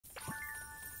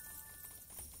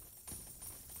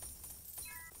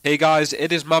Hey guys,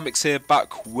 it is Mamix here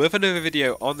back with another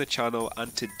video on the channel,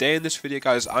 and today in this video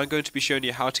guys I'm going to be showing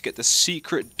you how to get the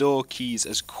secret door keys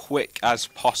as quick as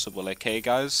possible, okay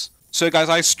guys? So guys,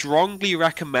 I strongly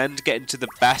recommend getting to the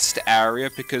best area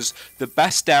because the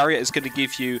best area is going to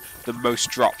give you the most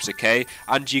drops, okay?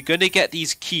 And you're going to get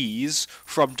these keys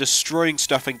from destroying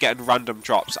stuff and getting random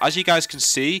drops. As you guys can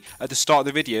see at the start of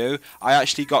the video, I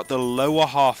actually got the lower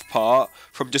half part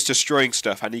from just destroying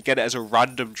stuff, and you get it as a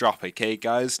random drop, okay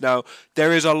guys? Now,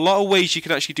 there is a lot of ways you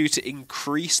can actually do to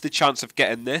increase the chance of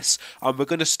getting this, and we're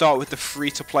going to start with the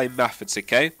free-to-play methods,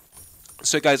 okay?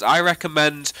 So guys, I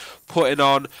recommend putting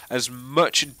on as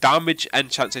much damage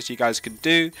enchants as you guys can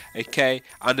do, okay,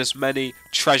 and as many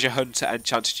treasure hunter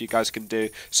enchants as you guys can do,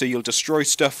 so you'll destroy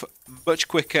stuff much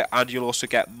quicker and you'll also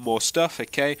get more stuff,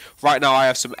 okay. Right now I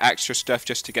have some extra stuff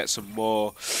just to get some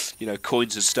more,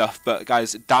 coins and stuff, but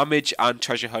guys, damage and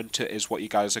treasure hunter is what you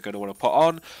guys are going to want to put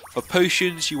on. For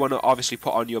potions, you want to obviously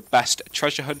put on your best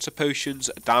treasure hunter potions,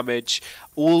 damage,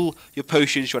 all your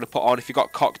potions you want to put on. If you've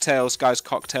got cocktails, guys,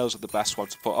 cocktails are the best one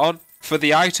to put on. For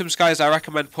the items, guys, I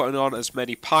recommend putting on as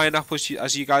many pineapples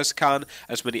as you guys can,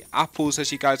 as many apples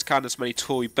as you guys can, as many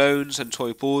toy bones and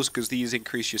toy balls, because these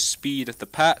increase your speed of the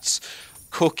pets.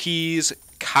 Cookies,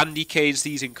 candy canes,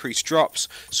 these increase drops.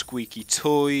 Squeaky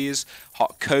toys,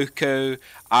 hot cocoa,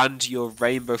 and your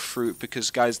rainbow fruit,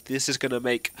 because guys, this is going to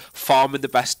make farming the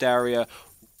best area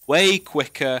way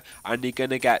quicker, and you're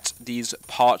gonna get these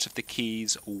parts of the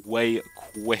keys way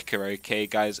quicker, okay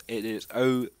guys? It is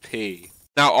OP.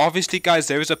 Now obviously guys,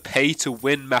 there is a pay to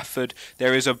win method.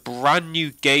 There is a brand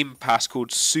new game pass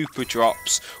called Super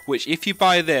Drops, which if you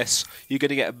buy this, you're going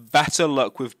to get better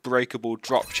luck with breakable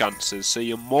drop chances, so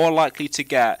you're more likely to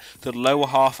get the lower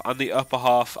half and the upper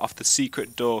half of the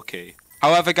secret door key.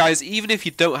 However guys, even if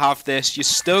you don't have this, you're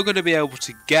still going to be able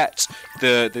to get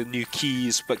the new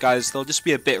keys, but guys, they'll just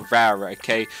be a bit rarer,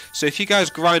 okay? So if you guys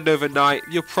grind overnight,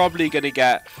 you're probably going to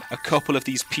get a couple of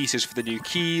these pieces for the new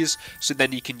keys, so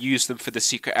then you can use them for the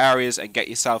secret areas and get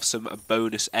yourself some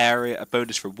bonus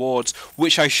rewards,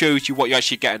 which I showed you what you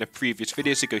actually get in a previous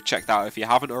video, so go check that out if you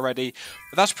haven't already.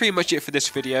 But that's pretty much it for this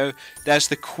video. There's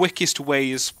the quickest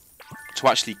ways to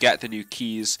actually get the new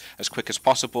keys as quick as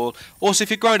possible. Also, if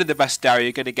you're grinding the best area,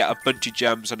 you're going to get a bunch of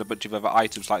gems and a bunch of other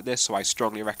items like this, so I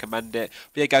strongly recommend it.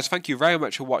 But yeah guys, thank you very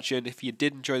much for watching. If you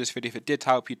did enjoy this video, if it did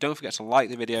help you, don't forget to like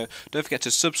the video, don't forget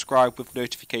to subscribe with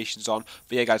notifications on.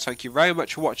 But yeah guys, thank you very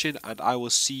much for watching, and I will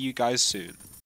see you guys soon.